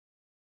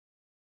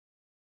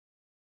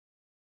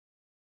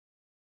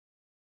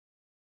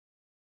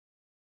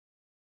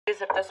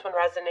if this one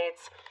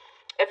resonates.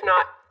 If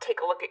not,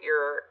 take a look at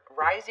your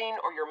rising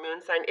or your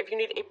moon sign. If you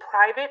need a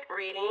private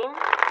reading,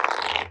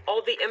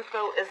 all the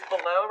info is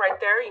below right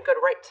there. You can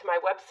go right to my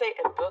website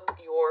and book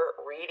your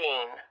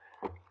reading.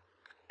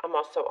 I'm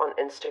also on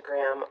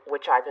Instagram,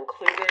 which I've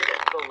included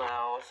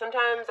below.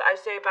 Sometimes I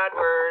say bad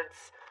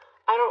words.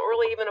 I don't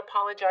really even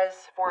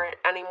apologize for it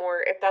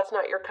anymore. If that's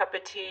not your cup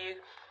of tea,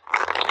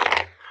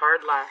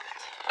 hard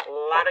left. A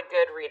lot of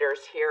good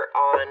readers here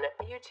on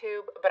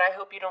YouTube, but I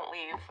hope you don't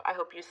leave. I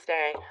hope you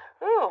stay.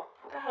 Ooh,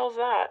 what the hell's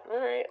that?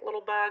 All right,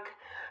 little bug.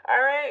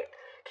 All right,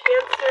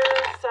 Cancer,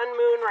 Sun,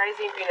 Moon,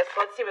 Rising, Venus.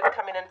 Let's see what's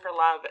coming in for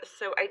love.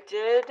 So I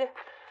did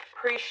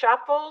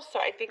pre-shuffle, so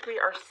I think we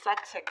are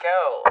set to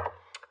go.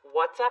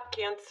 What's up,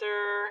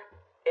 Cancer,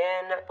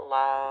 in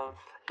love?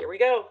 Here we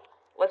go.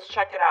 Let's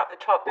check it out, the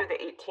 12th through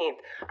the 18th.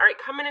 All right,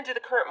 coming into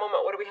the current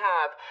moment, what do we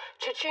have?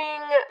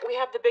 Cha-ching, we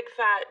have the big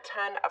fat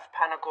 10 of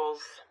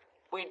Pentacles.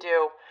 We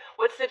do.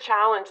 What's the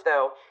challenge,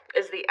 though?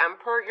 Is the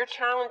Emperor. Your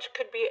challenge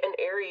could be an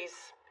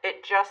Aries.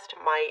 It just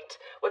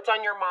might. What's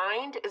on your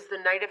mind is the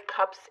Knight of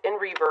Cups in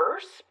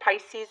reverse.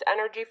 Pisces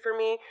energy for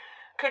me.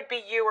 Could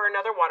be you or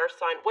another water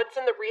sign. What's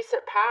in the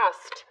recent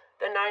past?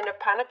 The Nine of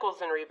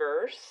Pentacles in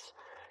reverse.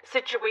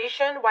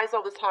 Situation, why is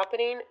all this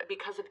happening?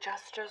 Because of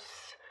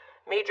justice.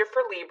 Major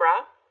for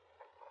Libra.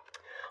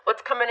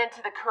 What's coming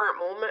into the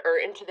current moment or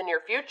into the near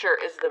future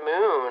is the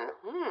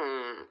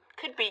moon.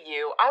 Could be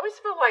you. I always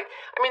feel like,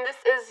 I mean,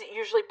 this is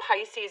usually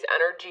Pisces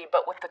energy,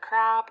 but with the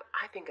crab,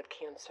 I think of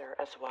Cancer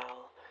as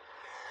well.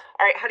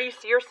 All right, how do you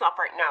see yourself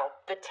right now?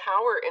 The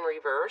Tower in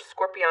reverse,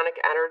 Scorpionic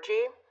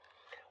energy.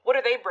 What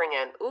do they bring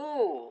in?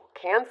 Ooh,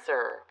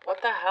 Cancer.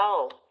 What the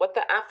hell? What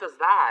the F is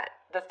that?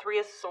 The Three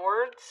of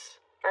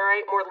Swords? All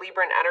right, more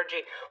Libran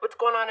energy. What's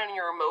going on in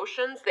your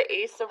emotions? The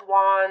Ace of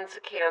Wands,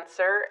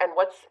 Cancer. And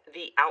what's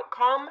the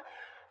outcome?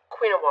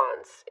 Queen of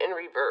Wands in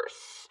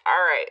reverse. All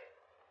right.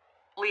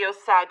 Leo,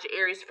 Sag,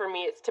 Aries for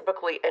me, it's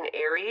typically an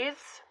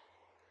Aries.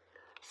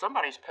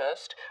 Somebody's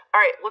pissed. All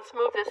right, let's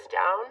move this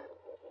down.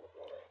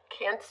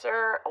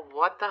 Cancer,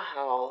 what the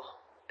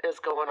hell is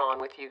going on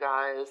with you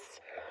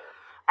guys?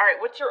 All right,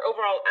 what's your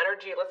overall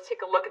energy? Let's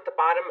take a look at the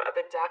bottom of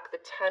the deck,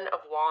 the 10 of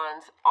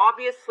Wands.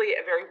 Obviously,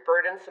 a very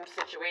burdensome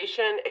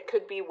situation. It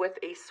could be with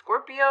a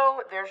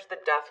Scorpio. There's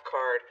the Death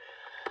card.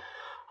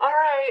 All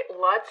right,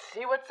 let's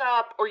see what's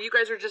up. Or you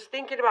guys are just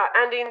thinking about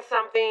ending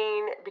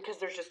something because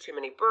there's just too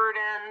many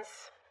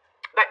burdens.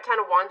 That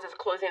 10 of Wands is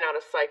closing out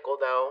a cycle,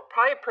 though.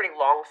 Probably a pretty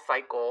long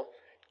cycle.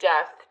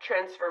 Death,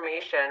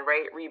 transformation,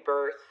 right?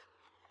 Rebirth,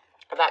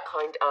 that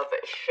kind of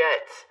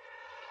shit.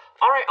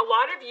 All right, a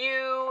lot of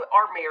you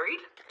are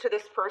married to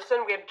this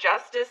person. We have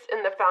Justice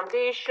in the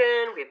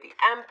foundation. We have the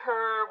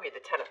Emperor. We have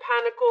the 10 of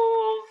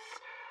Pentacles.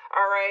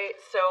 All right,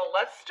 so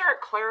let's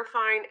start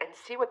clarifying and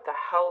see what the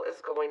hell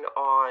is going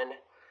on,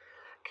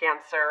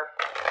 Cancer.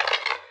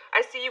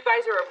 I see you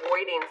guys are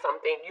avoiding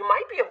something. You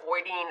might be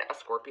avoiding a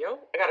Scorpio.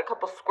 I got a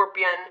couple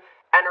Scorpion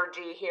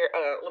energy here,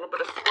 a little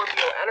bit of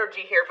Scorpio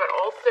energy here, but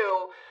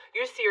also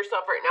you see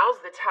yourself right now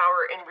as the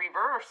Tower in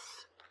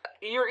reverse.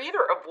 You're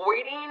either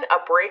avoiding a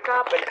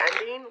breakup, an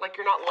ending, like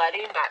you're not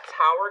letting that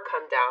tower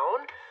come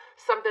down,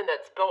 something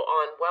that's built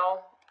on,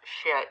 well,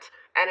 shit,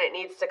 and it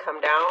needs to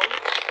come down,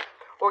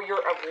 or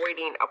you're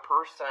avoiding a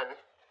person,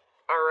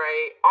 all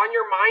right? On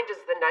your mind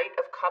is the Knight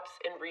of Cups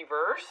in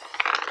reverse.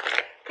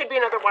 Could be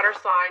another water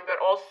sign,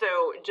 but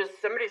also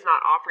just somebody's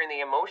not offering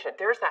the emotion.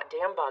 There's that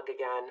damn bug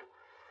again.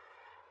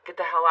 Get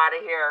the hell out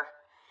of here.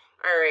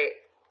 All right.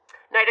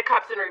 Knight of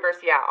Cups in reverse,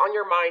 yeah, on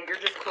your mind, you're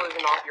just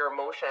closing off your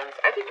emotions.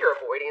 I think you're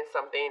avoiding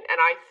something, and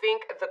I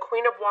think the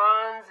Queen of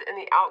Wands in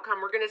the outcome,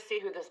 we're going to see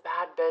who this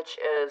bad bitch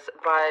is,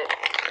 but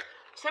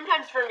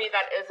sometimes for me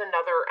that is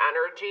another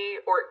energy,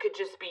 or it could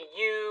just be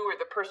you or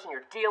the person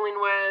you're dealing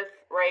with,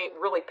 right,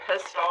 really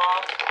pissed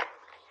off.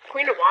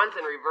 Queen of Wands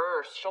in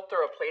reverse, she'll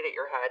throw a plate at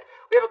your head.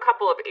 We have a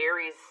couple of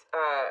Aries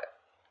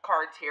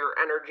cards here,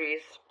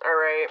 energies, all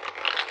right?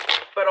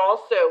 But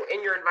also, in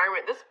your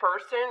environment, this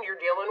person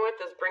you're dealing with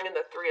is bringing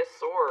the Three of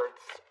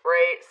Swords,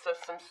 right? So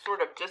some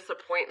sort of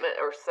disappointment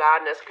or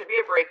sadness. Could be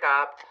a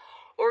breakup,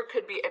 or it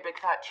could be a big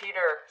fat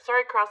cheater.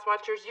 Sorry,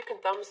 cross-watchers, you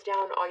can thumbs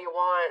down all you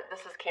want.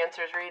 This is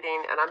Cancer's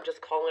reading, and I'm just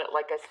calling it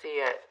like I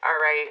see it,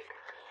 all right?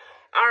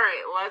 All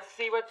right, let's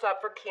see what's up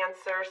for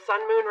Cancer.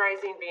 Sun, Moon,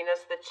 Rising,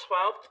 Venus, the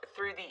 12th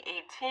through the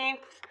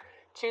 18th.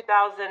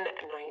 2019.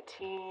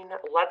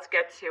 Let's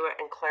get to it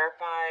and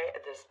clarify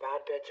this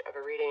bad bitch of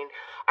a reading.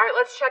 All right,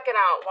 let's check it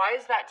out. Why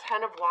is that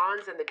 10 of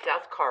Wands and the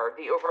Death card,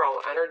 the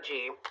overall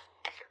energy?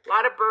 A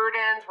lot of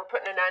burdens. We're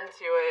putting an end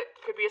to it.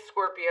 Could be a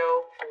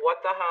Scorpio.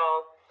 What the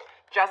hell?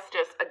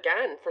 Justice.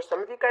 Again, for some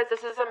of you guys,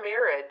 this is a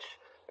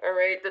marriage. All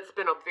right, that's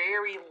been a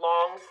very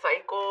long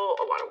cycle,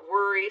 a lot of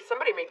worry.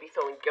 Somebody may be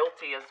feeling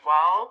guilty as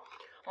well.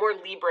 More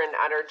Libran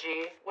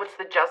energy. What's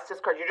the Justice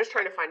card? You're just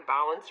trying to find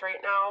balance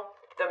right now.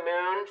 The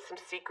Moon, some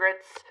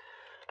secrets.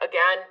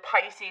 Again,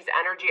 Pisces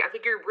energy. I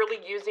think you're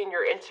really using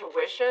your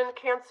intuition,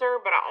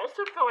 Cancer, but I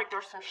also feel like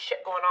there's some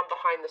shit going on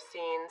behind the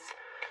scenes.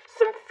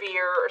 Some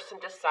fear or some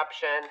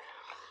deception.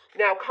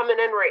 Now, coming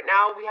in right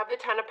now, we have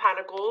the Ten of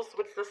Pentacles.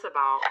 What's this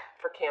about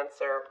for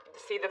Cancer?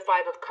 See the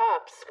Five of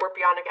Cups,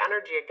 Scorpionic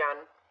energy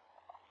again.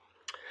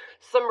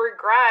 Some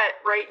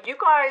regret, right? You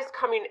guys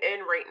coming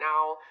in right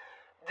now,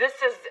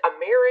 this is a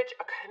marriage,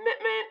 a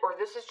commitment, or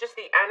this is just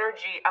the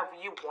energy of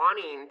you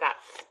wanting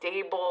that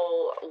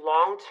stable,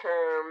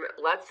 long-term,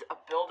 let's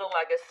build a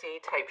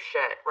legacy type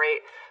shit, right?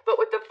 But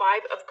with the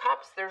Five of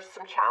Cups, there's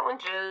some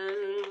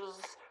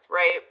challenges,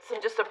 right? Some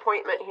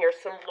disappointment here,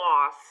 some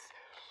loss.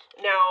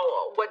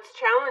 Now, what's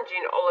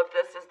challenging all of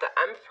this is the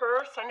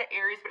Emperor, Sun of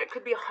Aries, but it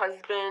could be a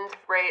husband,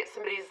 right?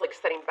 Somebody's like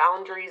setting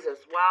boundaries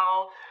as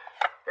well.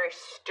 Very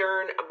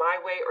stern, my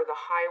way or the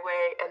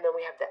highway. And then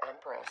we have the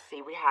Empress.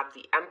 See, we have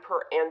the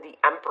Emperor and the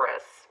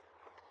Empress.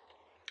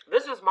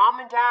 This is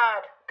mom and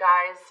dad,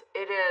 guys.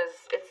 It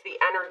is. It's the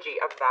energy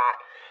of that.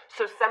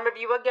 So some of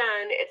you,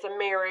 again, it's a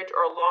marriage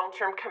or a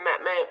long-term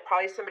commitment.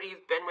 Probably somebody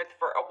you've been with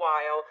for a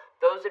while.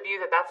 Those of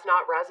you that's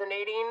not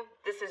resonating,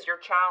 this is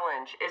your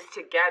challenge, is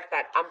to get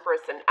that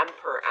Empress and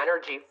Emperor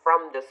energy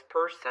from this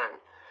person.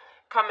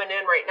 Coming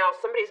in right now,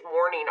 somebody's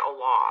mourning a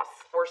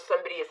loss, or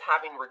somebody is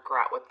having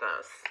regret with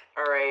this,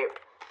 all right?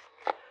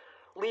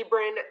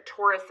 Libran,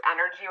 Taurus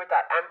energy with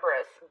that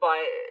Empress,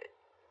 but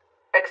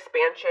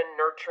expansion,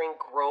 nurturing,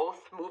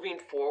 growth, moving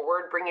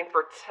forward, bringing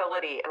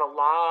fertility and a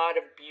lot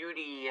of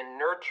beauty and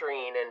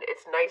nurturing, and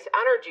it's nice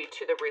energy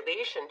to the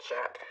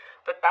relationship.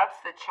 But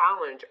that's the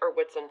challenge, or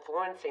what's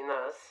influencing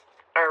this,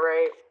 all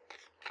right?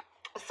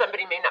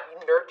 Somebody may not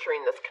be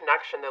nurturing this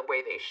connection the way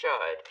they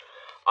should.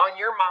 On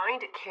your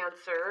mind,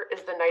 Cancer,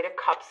 is the Knight of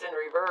Cups in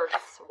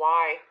reverse.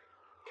 Why?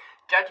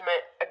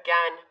 Judgment,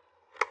 again,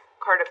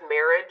 card of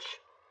marriage.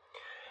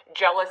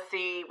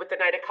 Jealousy with the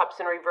Knight of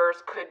Cups in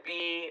reverse could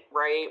be,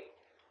 right?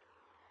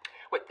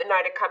 With the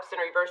Knight of Cups in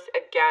reverse,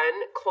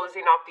 again,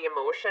 closing off the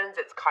emotions.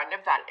 It's kind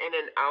of that in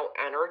and out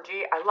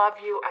energy. I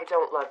love you, I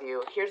don't love you.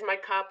 Here's my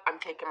cup, I'm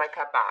taking my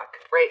cup back,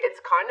 right? It's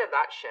kind of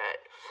that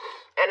shit.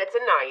 And it's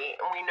a knight,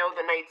 and we know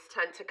the knights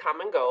tend to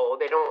come and go.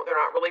 They're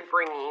not really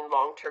bringing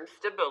long-term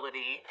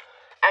stability.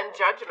 And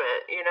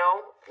judgment, you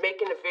know,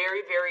 making a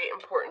very, very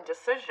important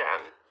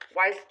decision.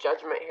 Why is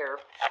judgment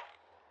here?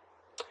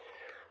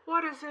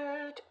 What is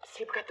it?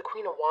 See, we got the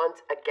Queen of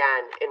Wands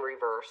again in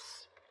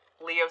reverse.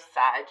 Leo,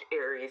 Sag,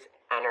 Aries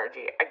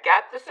energy. I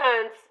get the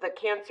sense that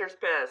Cancer's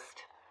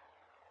pissed.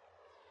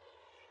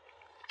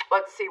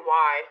 Let's see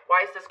why.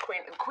 Why is this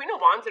Queen of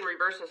Wands in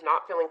reverse is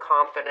not feeling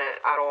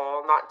confident at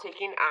all, not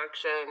taking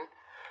action.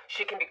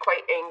 She can be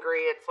quite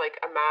angry. It's like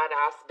a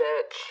mad-ass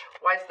bitch.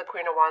 Why is the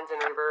Queen of Wands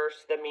in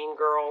reverse, the mean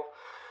girl?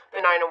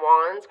 The Nine of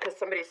Wands, because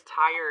somebody's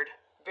tired.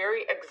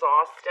 Very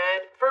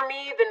exhausted. For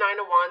me, the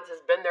Nine of Wands has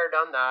been there,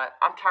 done that.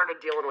 I'm tired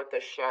of dealing with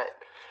this shit,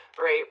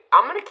 right?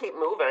 I'm going to keep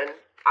moving.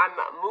 I'm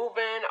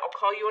moving. I'll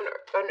call you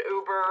an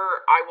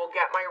Uber. I will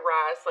get my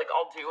rest. Like,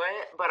 I'll do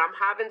it. But I'm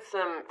having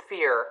some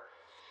fear,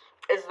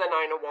 is the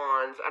Nine of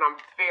Wands. And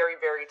I'm very,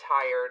 very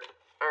tired,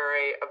 all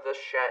right, of this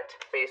shit,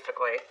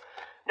 basically.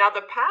 Now,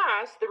 the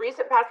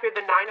recent past, we have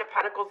the Nine of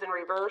Pentacles in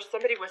reverse.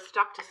 Somebody was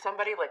stuck to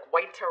somebody like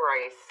white to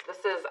rice.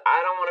 This is, I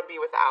don't want to be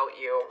without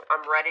you.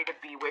 I'm ready to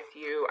be with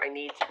you. I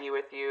need to be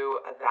with you.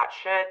 That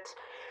shit.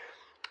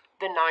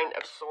 The Nine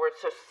of Swords.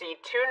 So see,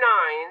 2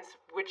 nines,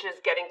 which is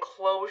getting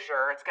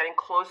closure. It's getting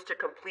close to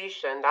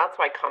completion. That's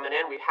why coming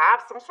in, we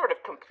have some sort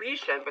of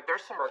completion, but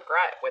there's some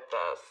regret with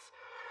this.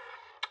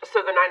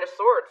 So the Nine of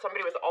Swords,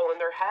 somebody was all in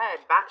their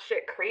head,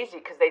 batshit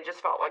crazy, because they just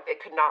felt like they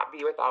could not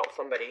be without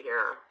somebody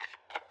here.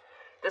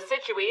 The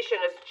situation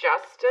is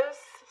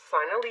justice,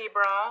 sign of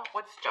Libra.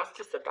 What's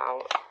justice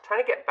about?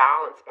 Trying to get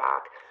balance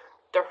back.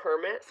 The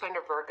Hermit, sign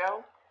of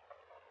Virgo.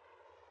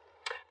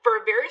 For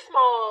a very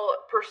small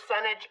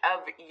percentage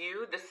of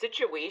you, the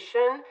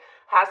situation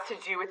has to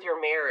do with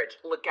your marriage,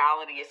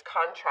 legalities,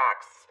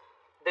 contracts,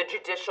 the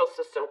judicial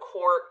system,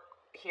 court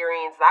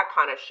hearings, that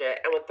kind of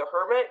shit. And with the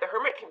Hermit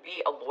can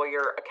be a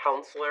lawyer, a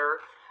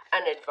counselor,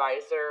 an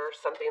advisor,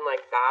 something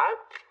like that.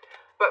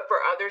 But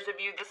for others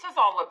of you, this is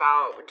all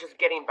about just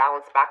getting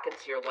balance back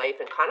into your life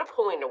and kind of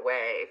pulling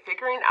away,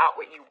 figuring out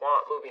what you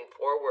want moving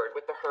forward.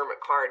 With the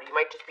Hermit card, you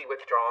might just be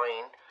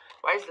withdrawing.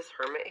 Why is this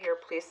Hermit here?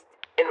 Please,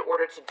 in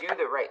order to do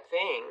the right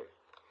thing.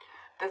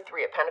 The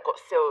Three of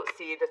Pentacles. So,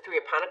 see, the Three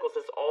of Pentacles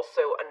is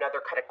also another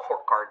kind of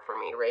court card for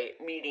me, right?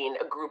 Meeting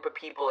a group of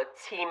people, a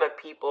team of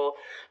people,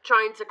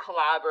 trying to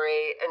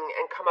collaborate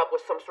and come up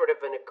with some sort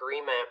of an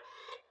agreement.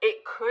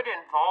 It could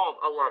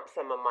involve a lump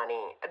sum of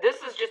money.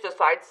 This is just a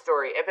side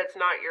story. If it's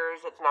not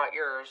yours, it's not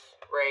yours,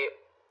 right?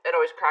 It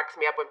always cracks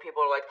me up when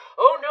people are like,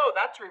 oh, no,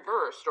 that's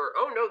reversed. Or,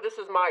 oh, no, this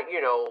is my,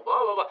 you know,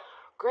 blah, blah, blah.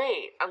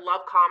 Great. I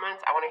love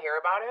comments. I want to hear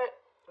about it.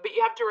 But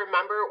you have to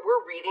remember,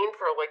 we're reading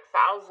for like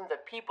thousands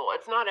of people.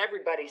 It's not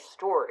everybody's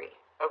story,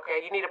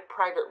 okay? You need a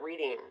private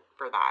reading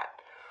for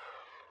that.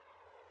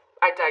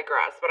 I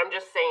digress, but I'm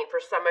just saying,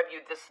 for some of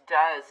you, this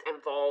does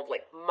involve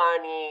like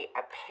money,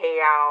 a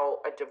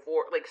payout, a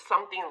divorce, like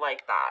something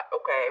like that,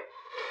 okay?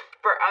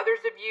 For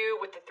others of you,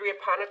 with the Three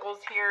of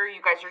Pentacles here, you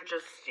guys are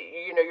just,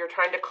 you know, you're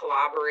trying to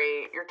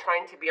collaborate. You're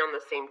trying to be on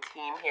the same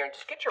team here.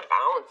 Just get your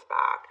balance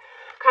back.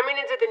 Coming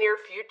into the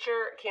near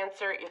future,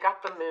 Cancer, you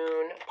got the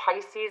moon,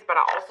 Pisces, but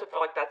I also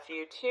feel like that's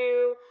you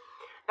too.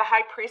 The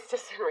High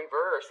Priestess in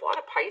reverse. A lot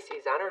of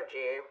Pisces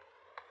energy.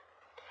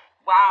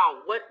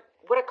 Wow, what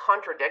a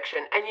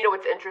contradiction. And you know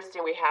what's interesting?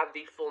 We have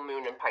the full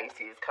moon in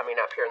Pisces coming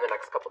up here in the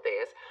next couple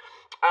days.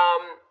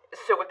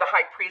 So with the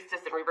High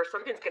Priestess in reverse,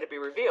 something's going to be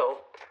revealed,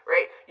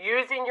 right?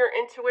 Using your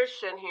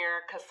intuition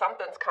here because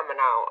something's coming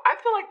out. I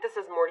feel like this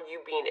is more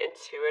you being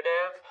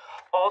intuitive.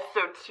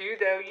 Also, too,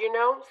 though, you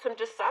know, some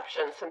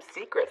deception, some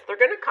secrets. They're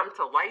going to come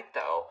to light,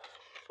 though.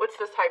 What's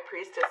this High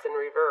Priestess in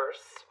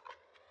reverse?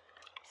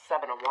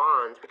 Seven of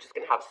Wands, which is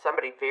going to have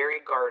somebody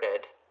very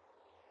guarded.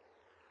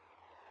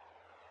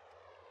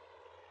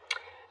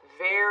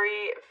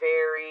 Very,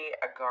 very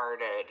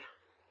guarded.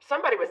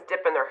 Somebody was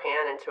dipping their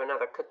hand into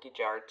another cookie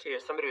jar,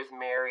 too. Somebody was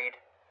married.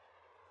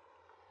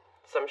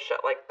 Some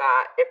shit like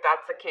that. If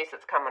that's the case,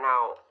 it's coming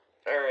out.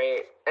 All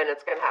right. And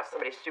it's going to have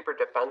somebody super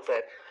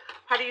defensive.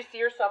 How do you see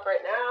yourself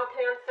right now,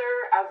 Cancer?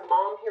 As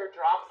Mom here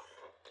drops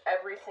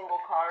every single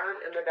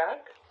card in the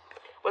deck.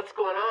 What's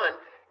going on?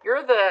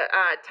 You're the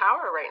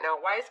Tower right now.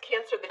 Why is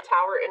Cancer the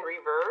Tower in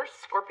reverse?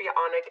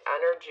 Scorpionic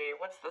energy.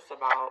 What's this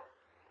about?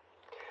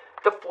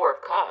 The Four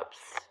of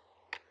Cups.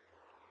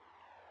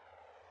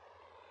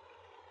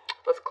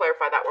 Let's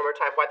clarify that one more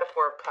time. Why the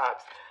Four of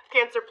Cups?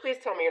 Cancer, please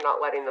tell me you're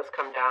not letting this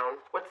come down.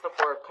 What's the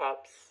Four of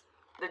Cups?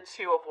 The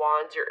Two of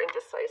Wands. You're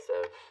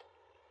indecisive.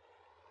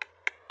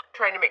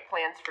 Trying to make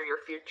plans for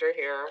your future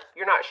here.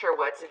 You're not sure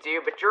what to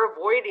do, but you're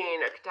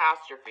avoiding a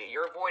catastrophe.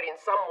 You're avoiding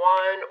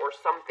someone or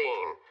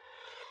something.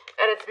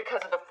 And it's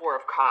because of the Four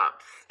of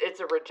Cups.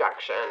 It's a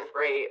rejection,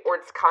 right? Or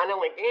it's kind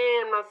of like,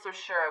 I'm not so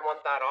sure I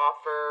want that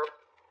offer.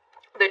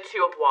 The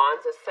Two of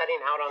Wands is setting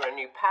out on a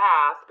new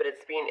path, but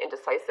it's being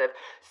indecisive.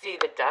 See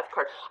the Death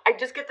card. I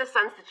just get the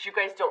sense that you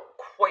guys don't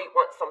quite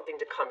want something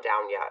to come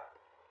down yet.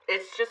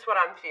 It's just what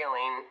I'm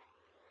feeling.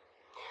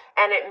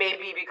 And it may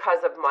be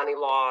because of money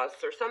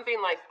loss or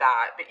something like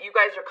that. But you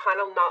guys are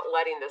kind of not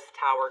letting this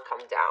tower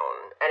come down.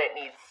 And it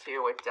needs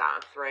to with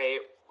Death,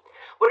 right?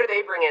 What do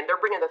they bring in? They're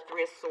bringing the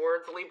Three of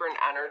Swords, Libran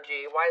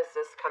energy. Why is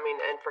this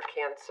coming in for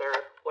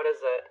Cancer? What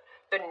is it?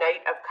 The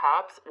Knight of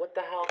Cups. What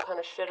the hell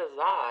kind of shit is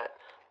that?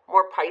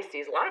 More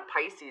Pisces. A lot of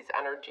Pisces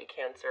energy,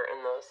 Cancer,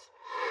 in this.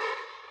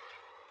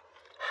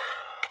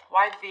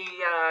 Why the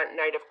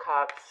Knight of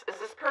Cups? Is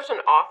this person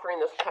offering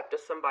this cup to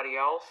somebody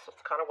else? That's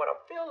kind of what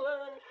I'm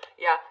feeling.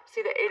 Yeah.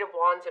 See the Eight of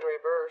Wands in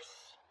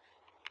reverse.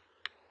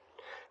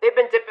 They've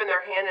been dipping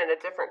their hand in a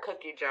different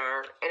cookie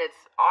jar, and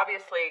it's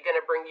obviously going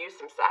to bring you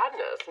some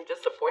sadness and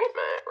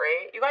disappointment,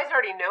 right? You guys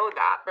already know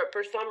that, but for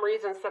some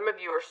reason, some of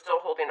you are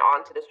still holding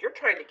on to this. You're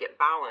trying to get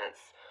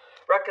balance,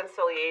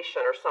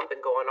 reconciliation, or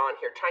something going on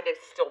here, trying to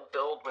still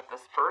build with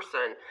this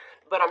person.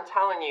 But I'm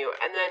telling you,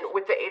 and then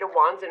with the Eight of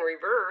Wands in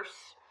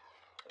reverse,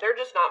 they're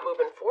just not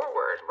moving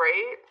forward,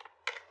 right?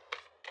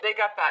 They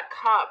got that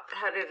cup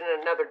headed in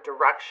another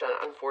direction,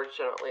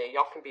 unfortunately.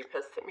 Y'all can be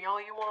pissed at me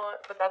all you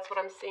want, but that's what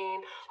I'm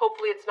seeing.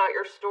 Hopefully it's not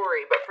your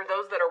story. But for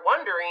those that are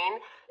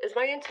wondering, is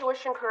my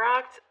intuition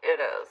correct?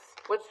 It is.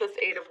 What's this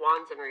Eight of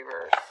Wands in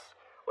reverse?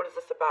 What is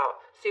this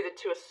about? See the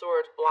Two of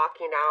Swords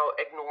blocking out,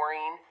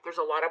 ignoring. There's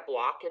a lot of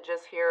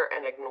blockages here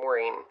and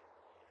ignoring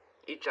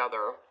each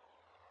other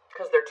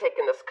because they're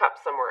taking this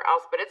cup somewhere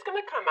else. But it's going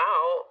to come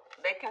out.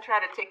 They can try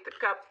to take the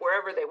cup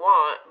wherever they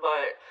want,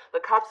 but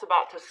the cup's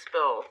about to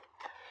spill.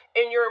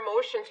 In your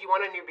emotions, you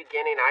want a new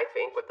beginning, I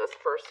think, with this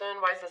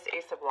person. Why is this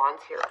Ace of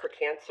Wands here for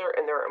Cancer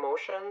and their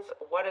emotions?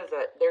 What is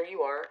it? There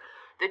you are.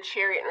 The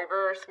Chariot in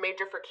reverse,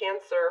 major for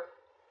Cancer.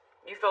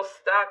 You feel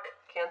stuck,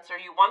 Cancer.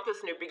 You want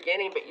this new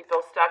beginning, but you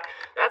feel stuck.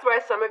 That's why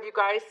some of you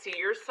guys see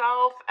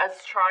yourself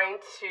as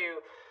trying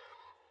to,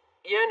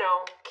 you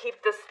know,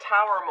 keep this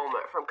tower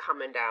moment from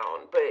coming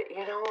down. But,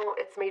 you know,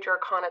 it's major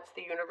arcana, it's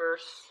the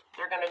universe.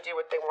 They're going to do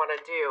what they want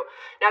to do.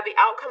 Now, the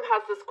outcome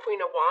has this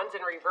Queen of Wands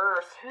in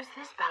reverse. Who's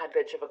this bad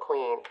bitch of a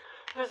queen?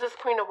 Who's this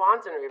Queen of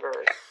Wands in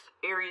reverse?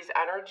 Aries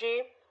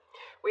energy.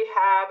 We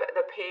have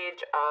the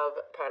Page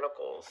of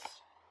Pentacles.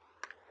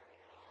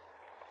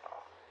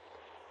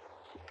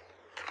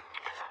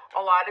 A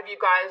lot of you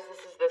guys,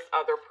 this is this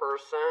other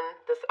person,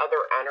 this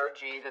other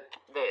energy that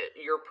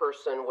your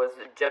person was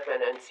dipping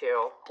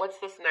into. What's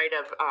this Knight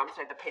of,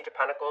 the Page of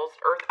Pentacles?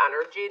 Earth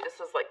energy. This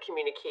is like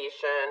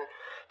communication.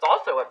 It's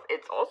also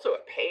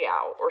a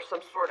payout or some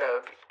sort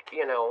of,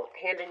 you know,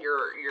 handing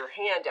your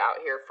hand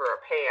out here for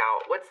a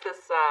payout. What's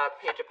this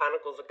Page of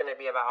Pentacles going to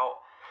be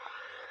about?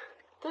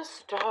 The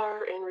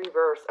Star in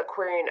reverse,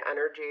 Aquarian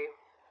energy.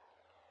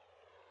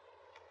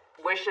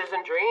 Wishes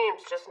and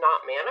dreams just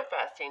not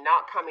manifesting,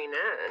 not coming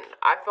in.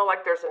 I feel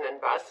like there's an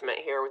investment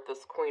here with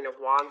this Queen of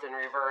Wands in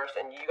reverse,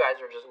 and you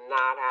guys are just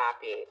not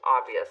happy,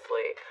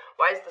 obviously.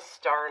 Why is the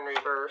Star in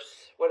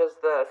reverse? What is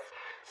this?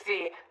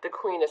 See, the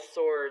Queen of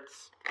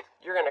Swords.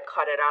 You're going to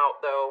cut it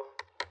out, though.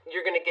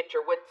 You're going to get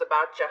your wits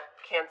about you,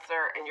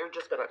 Cancer, and you're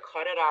just going to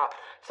cut it out.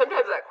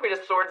 Sometimes that Queen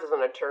of Swords is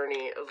an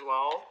attorney as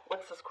well.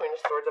 What's this Queen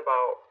of Swords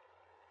about?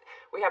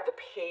 We have the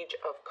Page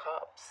of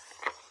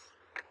Cups.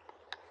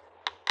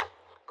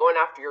 going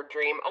after your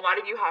dream. A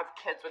lot of you have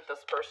kids with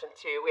this person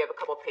too. We have a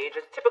couple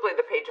pages. Typically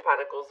the Page of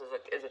Pentacles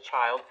is a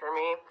child for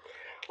me.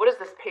 What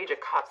is this Page of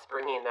Cups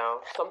bringing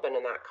though? Something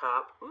in that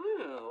cup.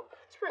 Ooh,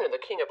 it's bringing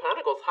the King of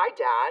Pentacles. Hi,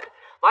 Dad.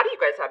 A lot of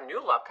you guys have new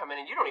love coming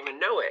in. You don't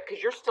even know it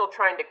because you're still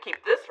trying to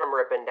keep this from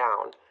ripping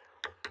down.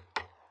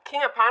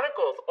 King of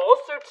Pentacles.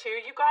 Also too,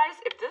 you guys,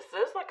 if this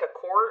is like a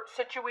court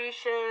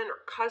situation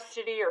or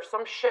custody or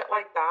some shit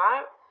like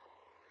that,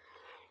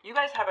 you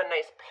guys have a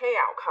nice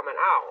payout coming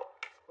out.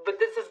 But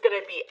this is going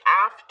to be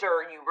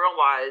after you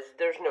realize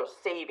there's no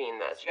saving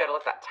this. You got to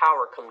let that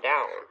tower come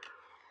down,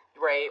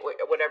 right?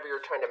 Whatever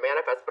you're trying to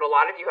manifest. But a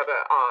lot of you have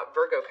a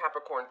Virgo,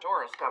 Capricorn,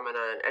 Taurus coming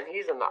in, and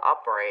he's in the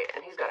upright,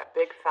 and he's got a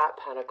big fat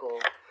pentacle.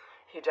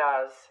 He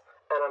does,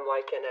 and I'm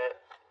liking it.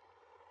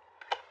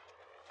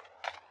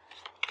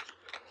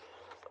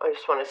 I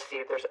just want to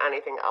see if there's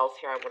anything else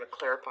here I want to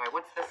clarify.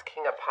 What's this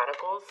King of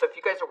Pentacles? So if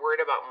you guys are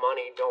worried about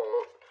money,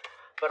 don't.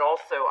 But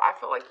also, I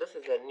feel like this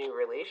is a new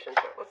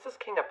relationship. What's this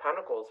King of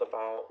Pentacles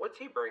about? What's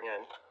he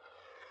bringing?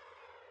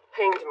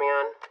 Hanged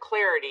Man.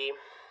 Clarity.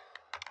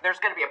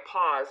 There's going to be a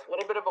pause. A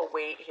little bit of a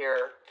wait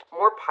here.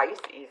 More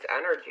Pisces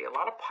energy. A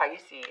lot of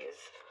Pisces.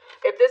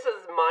 If this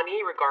is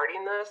money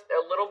regarding this,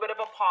 a little bit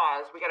of a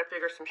pause. We got to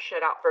figure some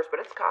shit out first,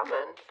 but it's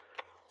coming.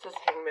 What's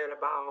this Hangman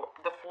about?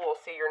 The Fool.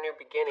 See your new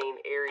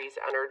beginning. Aries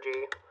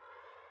energy.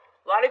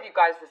 A lot of you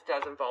guys, this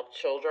does involve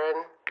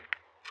children.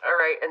 All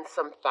right, and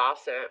some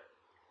facet.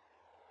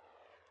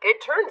 It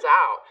turns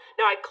out,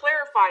 now I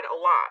clarified a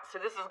lot, so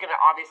this is going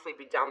to obviously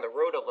be down the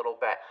road a little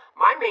bit.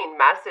 My main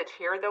message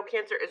here, though,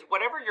 Cancer, is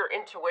whatever your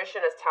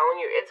intuition is telling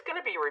you, it's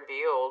going to be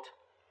revealed.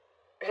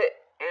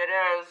 It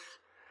is,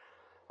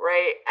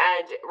 right?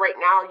 And right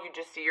now, you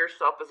just see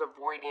yourself as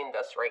avoiding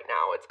this right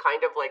now. It's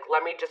kind of like,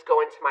 let me just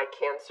go into my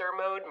Cancer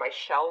mode, my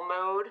shell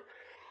mode,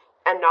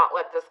 and not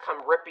let this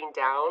come ripping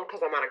down,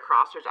 because I'm at a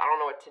crossroads. I don't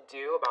know what to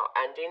do about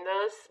ending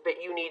this, but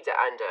you need to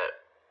end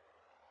it.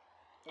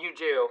 You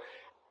do.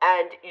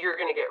 And you're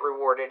going to get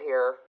rewarded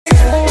here.